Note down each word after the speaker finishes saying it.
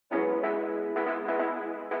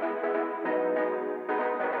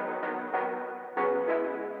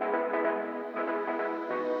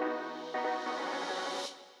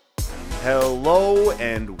Hello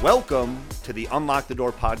and welcome to the Unlock the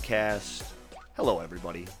Door podcast. Hello,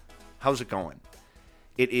 everybody. How's it going?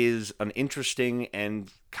 It is an interesting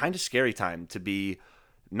and kind of scary time to be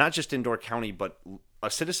not just in Door County, but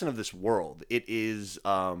a citizen of this world. It is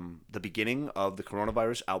the beginning of the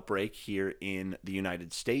coronavirus outbreak here in the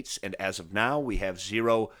United States, and as of now, we have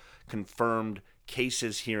 0 confirmed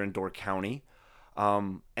cases here in Door County.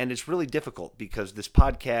 And it's really difficult because this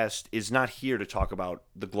podcast is not here to talk about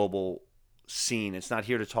the global scene. It's not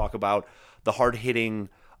here to talk about the hard-hitting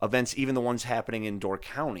events, even the ones happening in Door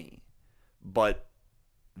County. But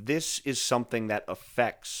this is something that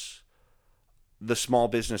affects the small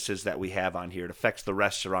businesses that we have on here. It affects the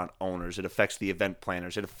restaurant owners. It affects the event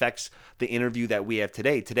planners. It affects the interview that we have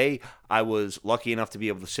today. Today, I was lucky enough to be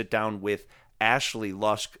able to sit down with Ashley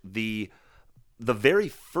Lusk, the very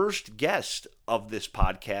first guest of this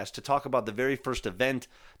podcast, to talk about the very first event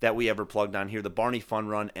that we ever plugged on here, the Barney Fun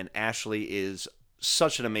Run. And Ashley is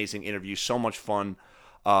such an amazing interview, so much fun.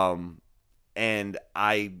 And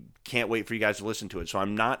I can't wait for you guys to listen to it. So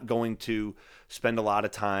I'm not going to spend a lot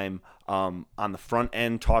of time on the front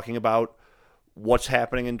end talking about what's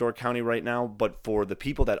happening in Door County right now. But for the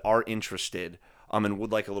people that are interested and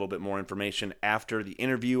would like a little bit more information after the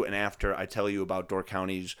interview and after I tell you about Door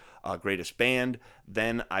County's greatest band,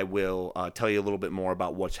 then I will tell you a little bit more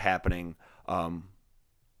about what's happening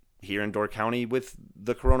here in Door County with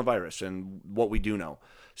the coronavirus and what we do know.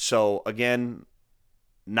 So again,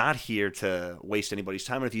 not here to waste anybody's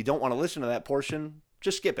time. And if you don't want to listen to that portion,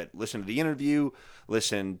 just skip it. Listen to the interview,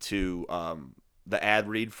 listen to the ad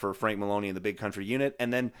read for Frank Maloney and the Big Country Unit,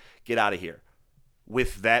 and then get out of here.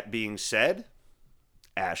 With that being said,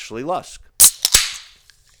 Ashley Lusk.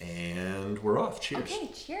 And we're off. Cheers.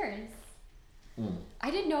 Okay, cheers.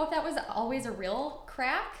 I didn't know if that was always a real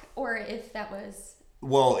crack or if that was fake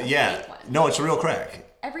one. No, it's a real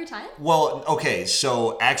crack. Every time? Well, okay,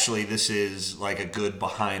 so actually this is like a good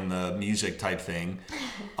behind the music type thing.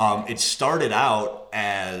 It started out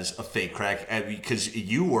as a fake crack because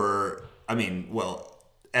you were,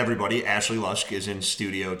 everybody, Ashley Lusk is in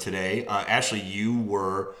studio today. Ashley, you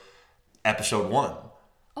were episode 1.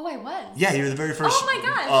 Oh, I was? Yeah, you were the very first. Oh my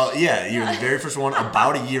gosh. You were the very first one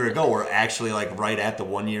about a year ago. We're actually like right at the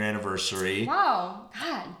 1-year anniversary. Wow,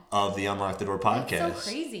 God. Of the Unlock the Door podcast. That's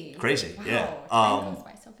so crazy. Crazy, wow. Yeah. Time goes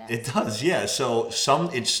by so fast. It does, yeah. So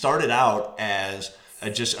it started out as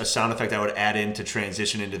just a sound effect I would add in to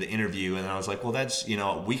transition into the interview, and then I was like, well, that's,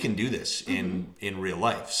 we can do this in real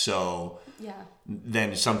life. So yeah.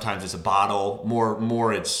 Then sometimes it's a bottle,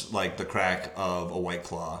 more it's like the crack of a White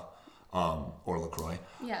Claw. Or LaCroix.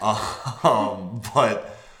 Yeah.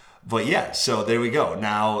 But yeah, so there we go.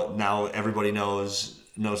 Now everybody knows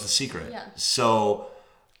the secret. Yeah. So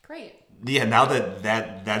great. Yeah, now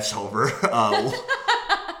that's over.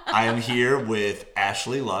 I am here with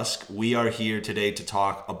Ashley Lusk. We are here today to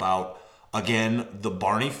talk about, again, the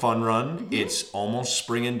Barney Fun Run. Mm-hmm. It's almost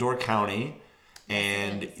spring in Door County,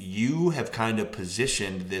 and you have kind of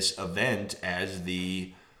positioned this event as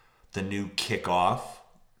the new kickoff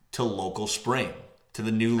to local spring, to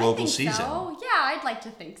the new local season. So. Yeah, I'd like to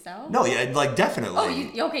think so. No, yeah, like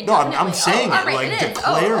definitely. Oh, okay. No, definitely. I'm saying it, right, like it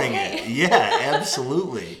declaring it. Yeah,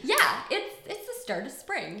 absolutely. Yeah, it's the start of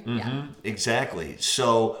spring. Mm-hmm. Yeah, exactly.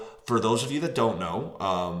 So for those of you that don't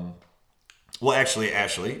know, well, actually,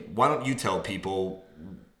 Ashley, why don't you tell people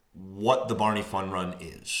what the Barney Fun Run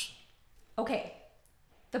is? Okay,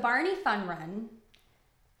 the Barney Fun Run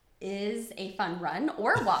is a fun run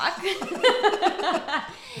or walk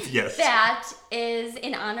yes. that is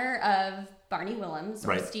in honor of Barney Willems, or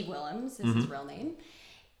right. Steve Willems is his real name.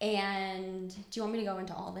 And do you want me to go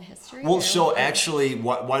into all the history? Well, so actually,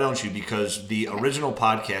 why don't you? Because the original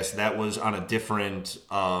podcast, that was on a different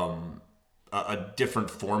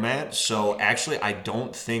format. So actually, I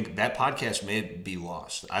don't think that podcast may be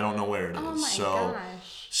lost. I don't know where it is. Oh my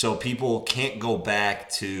gosh. So people can't go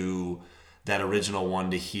back to that original one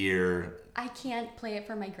to hear. I can't play it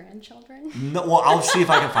for my grandchildren. No, well, I'll see if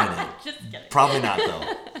I can find it. Just kidding. Probably not,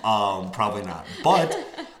 though. Probably not. But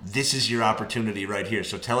this is your opportunity right here.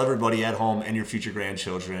 So tell everybody at home and your future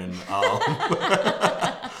grandchildren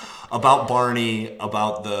about Barney,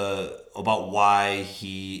 about why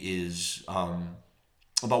he is,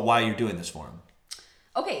 about why you're doing this for him.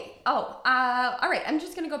 Okay. All right. I'm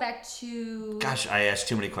just going to go back to... Gosh, I asked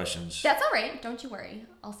too many questions. That's all right. Don't you worry.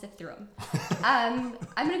 I'll sift through them. I'm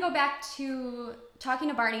going to go back to talking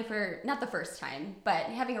to Barney for, not the first time, but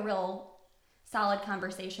having a real solid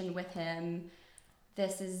conversation with him.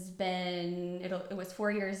 This has been, it was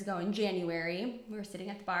 4 years ago in January. We were sitting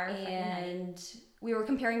at the bar and we were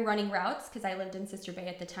comparing running routes because I lived in Sister Bay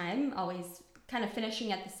at the time, always kind of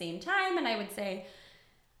finishing at the same time, and I would say,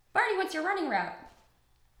 Barney, what's your running route?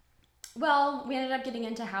 Well, we ended up getting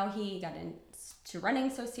into how he got into running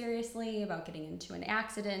so seriously, about getting into an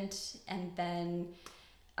accident, and then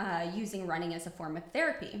using running as a form of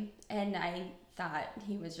therapy. And I thought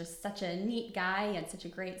he was just such a neat guy, and such a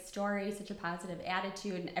great story, such a positive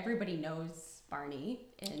attitude, and everybody knows Barney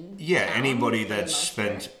in Yeah, town, anybody for the that's most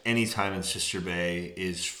spent part. any time in Sister Bay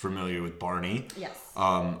is familiar with Barney. Yes.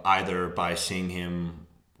 Either by seeing him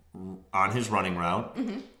on his running route,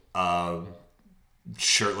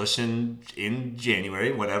 shirtless in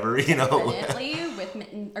January, whatever, Definitely with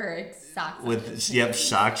mitten or socks. with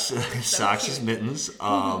socks socks as cute. mittens,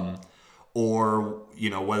 or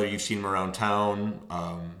whether you've seen him around town.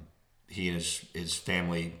 He and his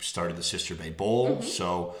family started the Sister Bay Bowl,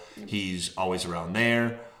 so he's always around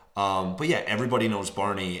there. But yeah, everybody knows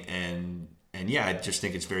Barney, and yeah, I just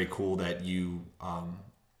think it's very cool that you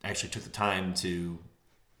actually took the time to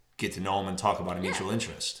get to know him and talk about a mutual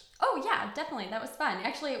interest. Oh yeah, definitely. That was fun.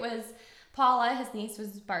 Actually, it was Paula, his niece,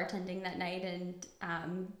 was bartending that night, and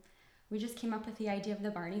we just came up with the idea of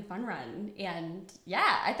the Barney Fun Run. And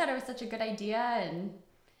yeah, I thought it was such a good idea. And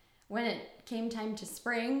when it came time to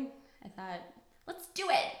spring, I thought, let's do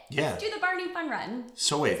it. Yeah. Let's do the Barney Fun Run.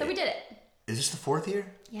 So wait, So we did it. is this the fourth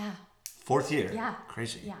year? Yeah. Fourth year? Yeah.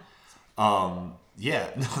 Crazy. Yeah. Yeah.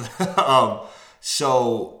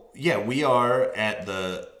 So yeah, we are at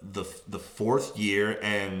the fourth year,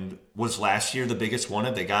 and was last year the biggest one?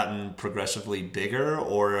 Have they gotten progressively bigger,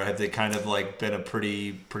 or have they kind of like been a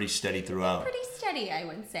pretty steady throughout? Pretty steady, I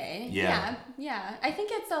would say. Yeah. Yeah. I think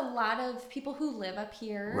it's a lot of people who live up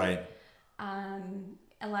here. Right.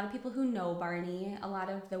 A lot of people who know Barney. A lot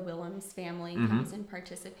of the Willems family comes and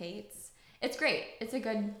participates. It's great. It's a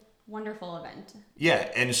good, wonderful event. Yeah,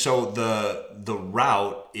 and so the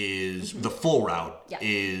route is the full route Yeah.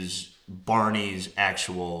 is Barney's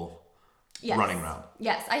actual Yes. running route.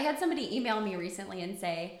 Yes. I had somebody email me recently and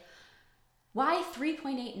say, why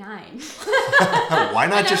 3.89? Why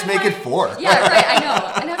not just make it 4? Yeah, right. I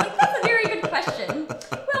know. And I was like, that's a very good question. Well,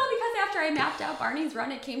 because after I mapped out Barney's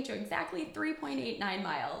run, it came to exactly 3.89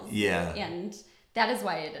 miles. Yeah. And that is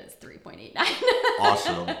why it is 3.89.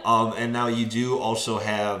 Awesome. And now you do also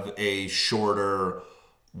have a shorter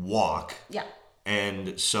walk. Yeah.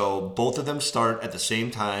 And so both of them start at the same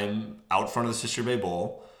time out front of the Sister Bay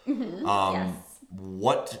Bowl. Yes.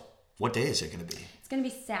 What day is it going to be? It's going to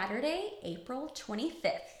be Saturday, April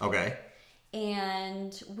 25th. Okay.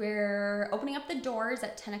 And we're opening up the doors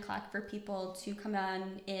at 10 o'clock for people to come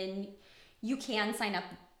on in. You can sign up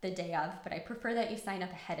the day of, but I prefer that you sign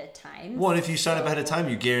up ahead of time. Well, and if you sign up ahead of time,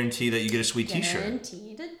 you guarantee that you get a sweet t-shirt.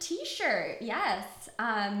 Guaranteed a t-shirt, yes.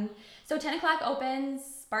 So 10 o'clock opens.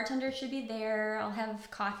 Bartender should be there. I'll have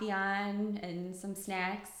coffee on and some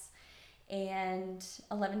snacks. And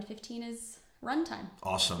 11:15 is run time.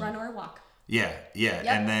 Awesome. Run or walk. Yeah. Yep.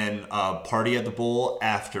 And then party at the bowl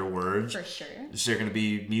afterwards. For sure. Is there going to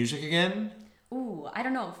be music again? Ooh, I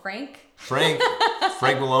don't know. Frank? Frank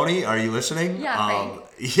Maloney, are you listening? Yeah, Frank.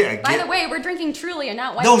 Yeah. By the way, we're drinking Truly and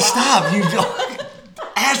not White No, Claw. stop! You don't,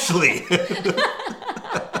 Ashley.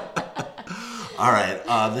 All right,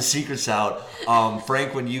 the secret's out.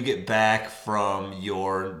 Frank, when you get back from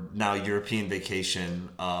your now European vacation,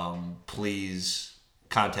 please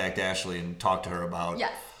contact Ashley and talk to her about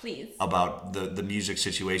Yes, please. about the music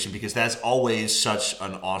situation, because that's always such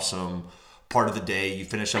an awesome part of the day. You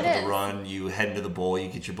finish up It with is. the run, you head into the bowl, you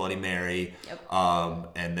get your Bloody Mary, Yep.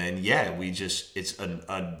 and then it's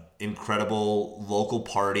an incredible local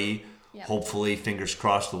party. Yep. Hopefully, fingers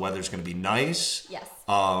crossed, the weather's going to be nice. Yes.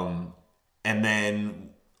 And then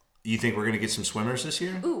you think we're going to get some swimmers this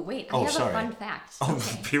year? Ooh, wait. I Oh, have sorry. a fun fact. Oh,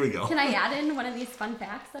 Okay. here we go. Can I add in one of these fun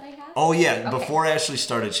facts that I have? Oh yeah, Okay. before Ashley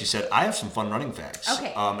started, she said, I have some fun running facts.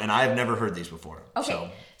 Okay. And I have never heard these before.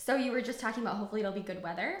 Okay, so you were just talking about hopefully it'll be good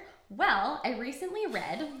weather. Well, I recently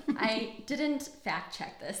read, I didn't fact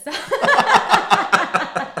check this.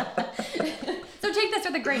 So take this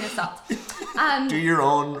with a grain of salt. Do your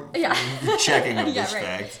own Yeah. checking of Yeah, this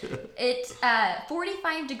right. fact.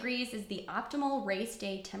 45 degrees is the optimal race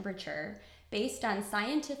day temperature based on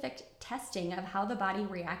scientific testing of how the body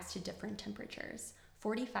reacts to different temperatures.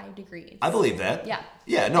 45 degrees. I believe that. Yeah.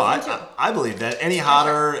 Yeah, no, Me too. I believe that. Any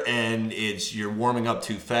hotter and you're warming up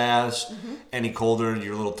too fast. Mm-hmm. Any colder,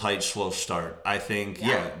 you're a little tight, slow start. I think,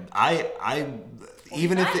 Yeah. I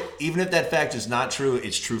even if that fact is not true,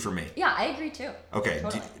 it's true for me. Yeah, I agree too. Okay,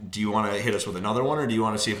 Totally. do you want to hit us with another one, or do you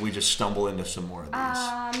want to see if we just stumble into some more of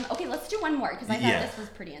these? Okay, let's do one more because I thought Yeah. this was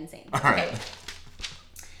pretty insane. All right. Okay.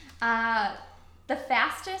 The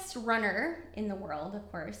fastest runner in the world, of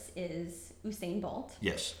course, is Usain Bolt.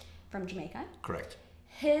 Yes. from Jamaica. Correct.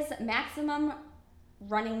 His maximum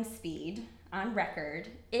running speed on record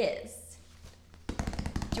is... Do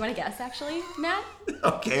you want to guess, actually, Matt?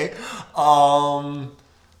 Okay.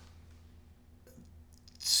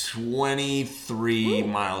 23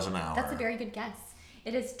 miles an hour. That's a very good guess.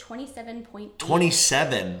 It is 27.8.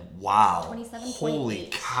 27. Wow. 27.8. Holy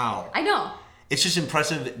cow. I know. It's just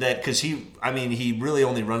impressive that because he really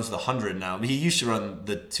only runs the 100 now. He used to run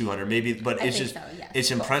the 200 maybe, but it's just it's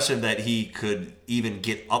impressive that he could even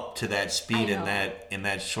get up to that speed in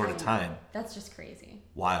that short of time. That's just crazy.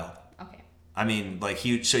 Wild. Okay. I mean, like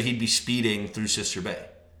he'd be speeding through Sister Bay.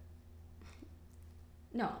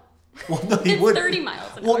 No. Well, no, he would. 30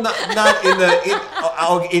 miles an hour. Well,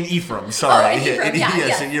 not in Ephraim. Sorry. Oh, in Ephraim.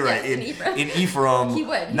 Yes, you're right. Yes, in Ephraim. He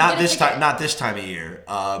would. Not this time of year.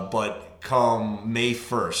 But come May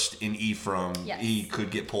 1st in Ephraim, he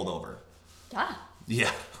could get pulled over. Yeah.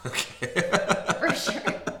 Yeah. Okay. For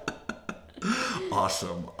sure.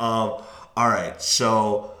 Awesome. All right.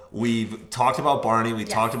 So we've talked about Barney. We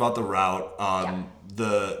talked about the route.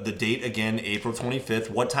 The date again, April 25th.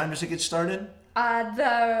 What time does it get started?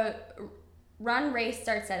 The run race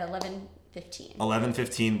starts at 11:15.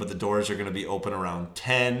 11:15, but the doors are going to be open around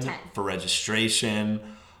 10 for registration.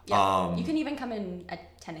 Yeah. You can even come in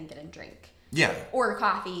at 10 and get a drink. Yeah. Or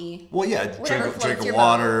coffee. Well, yeah, drink of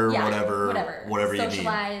water, whatever you need.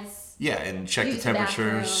 Socialize. Yeah, and check the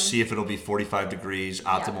temperature, see if it'll be 45 degrees,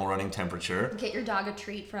 optimal running temperature. Get your dog a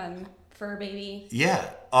treat from Fur Baby. Yeah.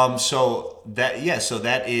 So that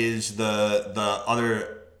is the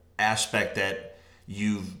other aspect that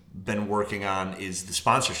you've been working on is the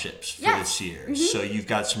sponsorships for this year. Mm-hmm. So you've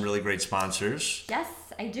got some really great sponsors. Yes,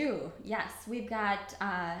 I do. Yes, we've got,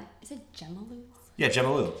 is it Gemma Luz? Yeah,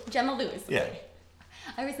 Gemma Luz. Gemma Luz. Yeah.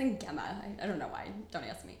 I always think Gemma. I don't know why. Don't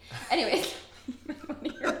ask me. Anyways.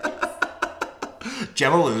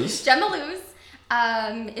 Gemma Luz. Gemma Luz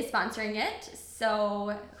is sponsoring it.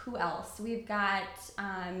 So who else? We've got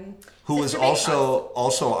who is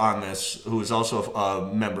also on this, who is also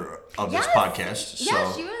a member of this podcast. So,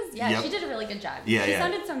 yeah, she was. Yeah, she did a really good job. Yeah, she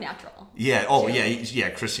sounded so natural. Yeah. Oh, yeah.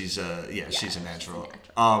 Chrissy's she's a natural.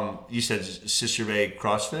 You said Sister Bay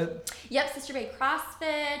CrossFit? Yep, Sister Bay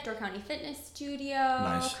CrossFit, Door County Fitness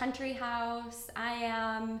Studio, Country House. I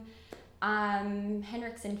am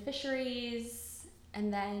Hendrickson Fisheries,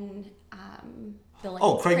 and then Billings.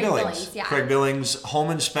 Oh, Craig Billings. Yeah. Craig Billings,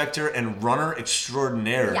 home inspector and runner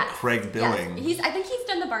extraordinaire. Yes. Craig Billings. Yes. I think he's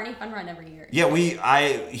done the Barney Fun Run every year. Yeah,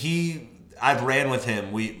 I've ran with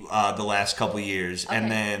him the last couple of years,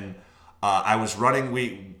 and then I was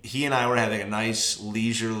running. He and I were having a nice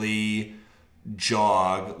leisurely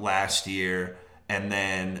jog last year, and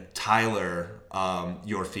then Tyler,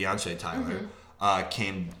 your fiance Tyler,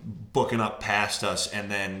 came booking up past us, and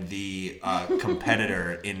then the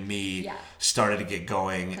competitor in me started to get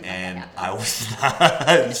going, and I was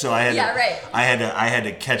not. So I had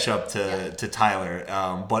to catch up to Tyler.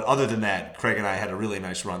 But other than that, Craig and I had a really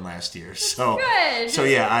nice run last year. So good. So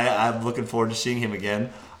yeah, I'm looking forward to seeing him again.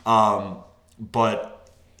 But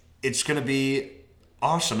it's going to be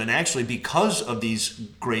awesome, and actually, because of these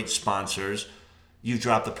great sponsors, you've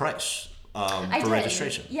dropped the price. For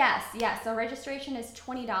registration. Yes. So registration is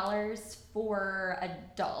 $20 for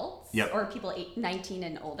adults or people 19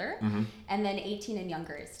 and older, and then 18 and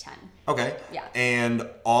younger is 10. Okay. Yeah. And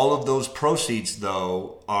all of those proceeds,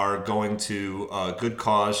 though, are going to a good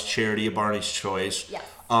cause, charity of Barney's Choice. Yes.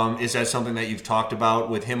 Is that something that you've talked about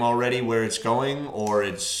with him already, where it's going, or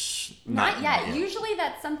it's not yet? Usually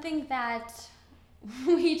that's something that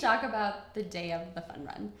we talk about the day of the fun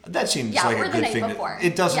run. That seems like a good thing.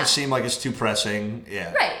 It doesn't seem like it's too pressing.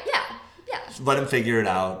 Yeah. Right. Yeah. Let him figure it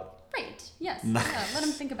out. Right. Yes. Let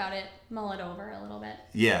him think about it, mull it over a little bit.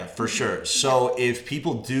 Yeah, for sure. So if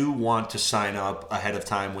people do want to sign up ahead of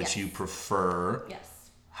time, which you prefer,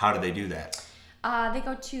 how do they do that? They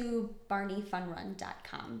go to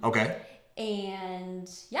barneyfunrun.com. Okay. And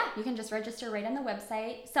you can just register right on the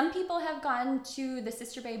website. Some people have gone to the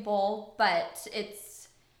Sister Bay Bowl, but it's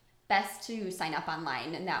best to sign up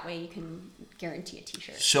online, and that way you can guarantee a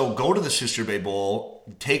t-shirt. So go to the Sister Bay Bowl,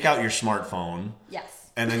 take out your smartphone. Yes.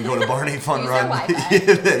 And then go to Barney Fun Run.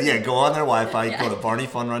 Go on their Wi-Fi. Go to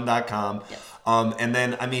barneyfunrun.com. Yes. And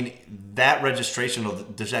then, that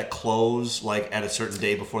registration, does that close at a certain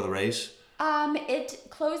day before the race? It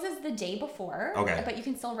closes the day before. Okay. But you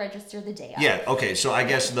can still register the day of. Yeah, okay. So I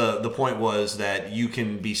guess the point was that you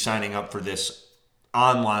can be signing up for this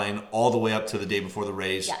online all the way up to the day before the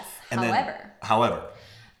race. Yes. And however.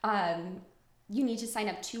 You need to sign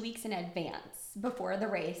up 2 weeks in advance before the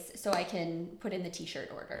race so I can put in the t-shirt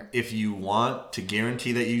order. If you want to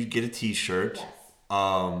guarantee that you get a t-shirt,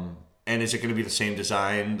 And is it going to be the same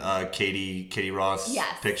design, Katie Ross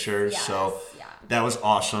pictures? Yes. So Yeah. that was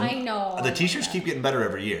awesome. I know. The t-shirts keep getting better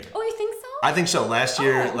every year. Oh, you think so? I think so. Last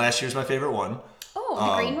year's my favorite one. Oh,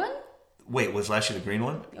 the green one? Wait, was last year the green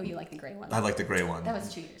one? Oh, you like the gray one? I like the gray one. That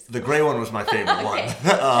was 2 years ago. The gray one was my favorite one.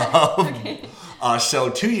 So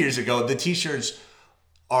 2 years ago, the t-shirts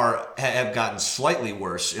have gotten slightly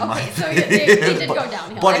worse in my opinion. So they did go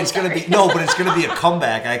downhill. But it's gonna be a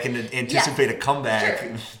comeback. I can anticipate a comeback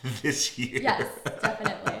this year. Yes,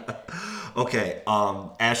 definitely. Okay,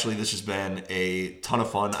 Ashley, this has been a ton of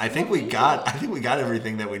fun. I think we got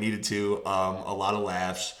everything that we needed to. A lot of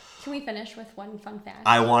laughs. Can we finish with one fun fact?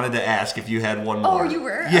 I wanted to ask if you had one more. Oh, you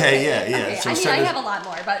were? Yeah, okay. yeah. Okay. So I have a lot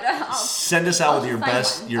more, but send us out with your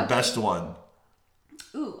best best one.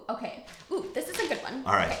 Ooh, okay. Ooh, this is a good one.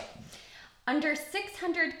 All right. Okay. Under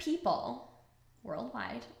 600 people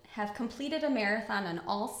worldwide have completed a marathon on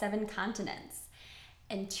all 7 continents,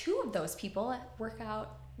 and 2 of those people work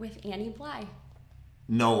out with Annie Bly.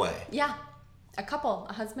 No way. Yeah. A couple,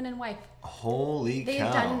 a husband and wife. Holy cow. They've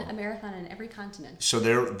done a marathon on every continent. So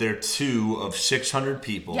they're 2 of 600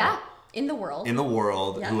 people. Yeah, in the world.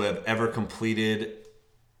 Who have ever completed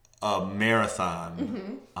a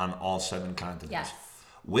marathon on all 7 continents. Yes.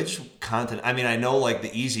 Which continent? I mean, I know like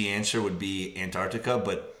the easy answer would be Antarctica,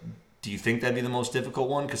 but do you think that'd be the most difficult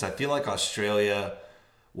one? Because I feel like Australia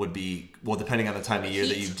would be, well, depending on the time of year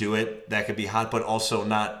that you do it, that could be hot, but also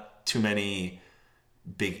not too many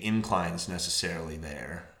big inclines necessarily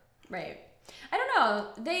there. Right. I don't know.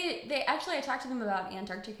 They actually, I talked to them about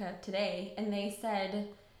Antarctica today, and they said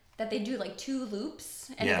that they do like 2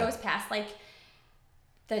 loops, and it goes past like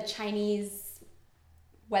the Chinese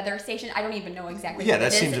weather station. I don't even know exactly. Yeah,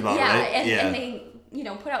 that seems about right. And they,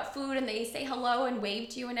 put out food and they say hello and wave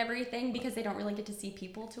to you and everything because they don't really get to see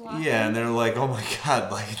people too often. Yeah, and they're like, oh my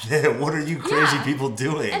God, like, what are you crazy people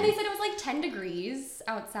doing? And they said it was like 10 degrees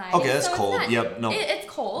outside. Okay, that's cold. Yep, no. It's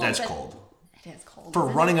cold. That's cold. It is cold. For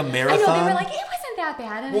running a marathon? I know, they were like, it wasn't that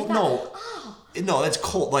bad. And No, that's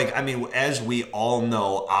cold. Like, I mean, as we all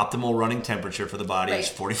know, optimal running temperature for the body is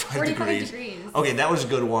 45 degrees. Okay, that was a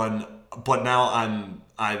good one. But now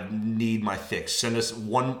I need my fix. Send us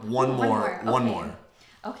one more.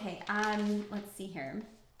 Okay. Let's see here.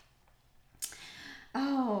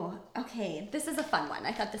 Oh, okay. This is a fun one.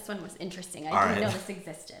 I thought this one was interesting. I didn't know this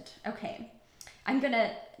existed. Okay. I'm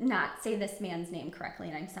gonna not say this man's name correctly,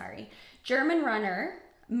 and I'm sorry. German runner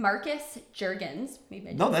Marcus Jurgens.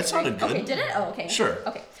 No, that sounded good. Okay, did it? Oh, okay. Sure.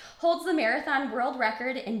 Okay. Holds the marathon world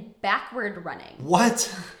record in backward running.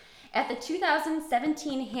 What? At the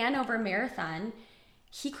 2017 Hanover Marathon,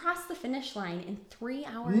 he crossed the finish line in 3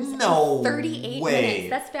 hours and 38 minutes.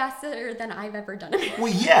 That's faster than I've ever done it.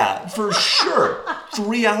 Well, yeah, for sure.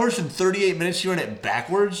 3 hours and 38 minutes, you're in it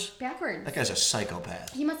backwards? Backwards. That guy's a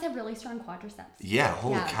psychopath. He must have really strong quadriceps. Yeah,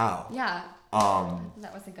 holy cow. Yeah.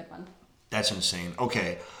 That was a good one. That's insane.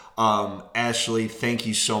 Okay. Ashley, thank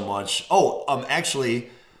you so much. Oh, actually,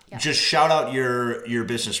 just shout out your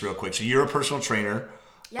business real quick. So you're a personal trainer.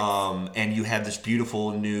 Yes. And you have this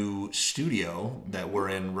beautiful new studio that we're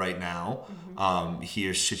in right now,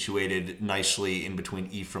 here situated nicely in between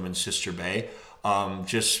Ephraim and Sister Bay.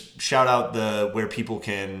 Just shout out where people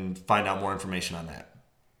can find out more information on that.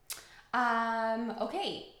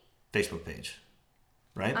 Okay. Facebook page,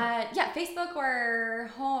 right? Facebook or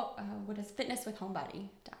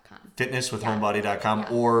fitnesswithhomebody.com. Fitnesswithhomebody.com,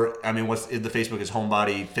 or I mean, the Facebook is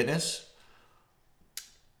Homebody Fitness.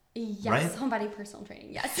 Yes, right? Homebody personal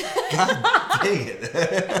training. Yes. God dang it! I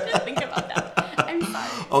didn't think about that. I'm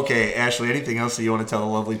sorry. Okay, Ashley. Anything else that you want to tell the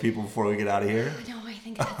lovely people before we get out of here? No, I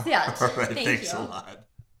think that's it. All right, thanks a lot.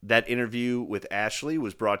 That interview with Ashley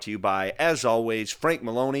was brought to you by, as always, Frank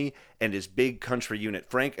Maloney and his Big Country unit.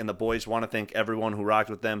 Frank and the boys want to thank everyone who rocked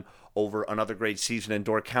with them over another great season in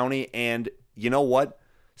Door County. And you know what?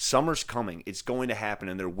 Summer's coming. It's going to happen,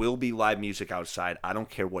 and there will be live music outside. I don't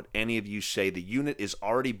care what any of you say. The unit is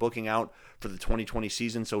already booking out for the 2020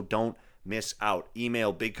 season, so don't miss out.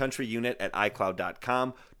 Email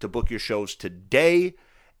bigcountryunit@icloud.com to book your shows today.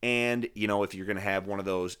 And, if you're going to have one of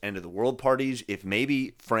those end-of-the-world parties, if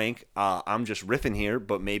maybe, Frank, I'm just riffing here,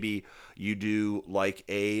 but maybe you do like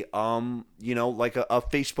a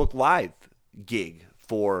Facebook Live gig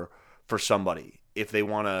for somebody, if they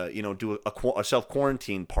want to, do a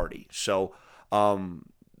self-quarantine party. So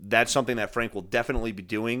that's something that Frank will definitely be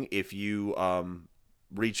doing. If you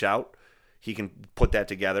reach out, he can put that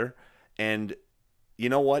together. And you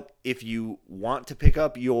know what? If you want to pick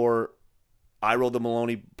up your I Rode the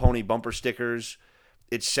Maloney Pony bumper stickers,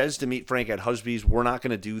 it says to meet Frank at Husby's. We're not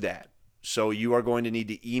going to do that. So you are going to need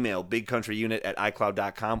to email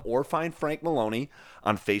bigcountryunit@icloud.com or find Frank Maloney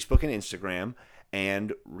on Facebook and Instagram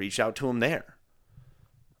and reach out to him there.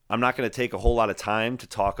 I'm not going to take a whole lot of time to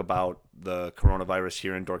talk about the coronavirus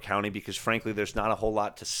here in Door County because, frankly, there's not a whole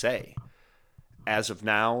lot to say. As of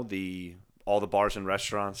now, all the bars and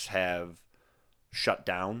restaurants have shut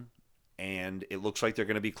down, and it looks like they're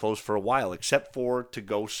going to be closed for a while, except for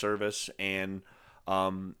to-go service and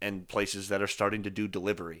places that are starting to do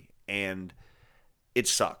delivery. And it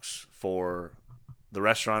sucks for the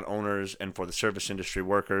restaurant owners and for the service industry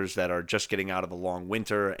workers that are just getting out of a long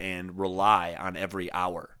winter and rely on every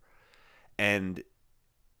hour. And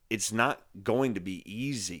it's not going to be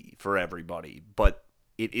easy for everybody, but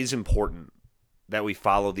it is important that we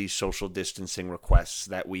follow these social distancing requests,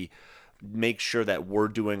 that we make sure that we're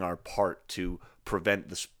doing our part to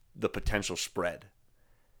prevent the potential spread.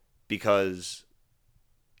 Because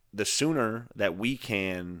the sooner that we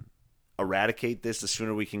can eradicate this, the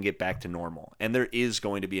sooner we can get back to normal. And there is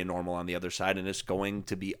going to be a normal on the other side, and it's going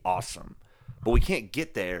to be awesome. But we can't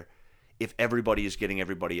get there if everybody is getting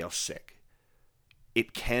everybody else sick.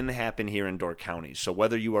 It can happen here in Door County. So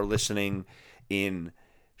whether you are listening in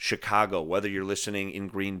Chicago, whether you're listening in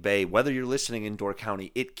Green Bay, whether you're listening in Door County,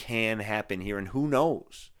 it can happen here. And who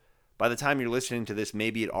knows? By the time you're listening to this,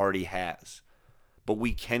 maybe it already has. But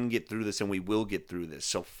we can get through this, and we will get through this.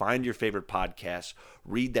 So find your favorite podcast.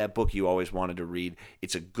 Read that book you always wanted to read.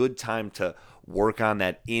 It's a good time to work on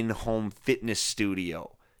that in-home fitness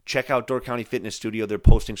studio. Check out Door County Fitness Studio. They're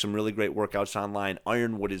posting some really great workouts online.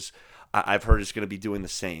 Ironwood I've heard, is going to be doing the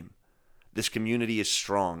same. This community is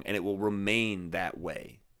strong, and it will remain that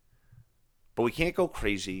way. But we can't go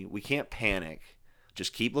crazy. We can't panic.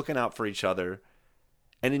 Just keep looking out for each other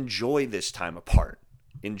and enjoy this time apart.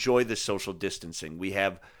 Enjoy the social distancing. We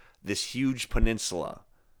have this huge peninsula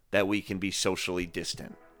that we can be socially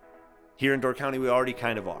distant. Here in Door County, we already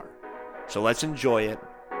kind of are. So let's enjoy it.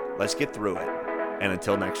 Let's get through it. And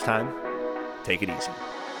until next time, take it easy.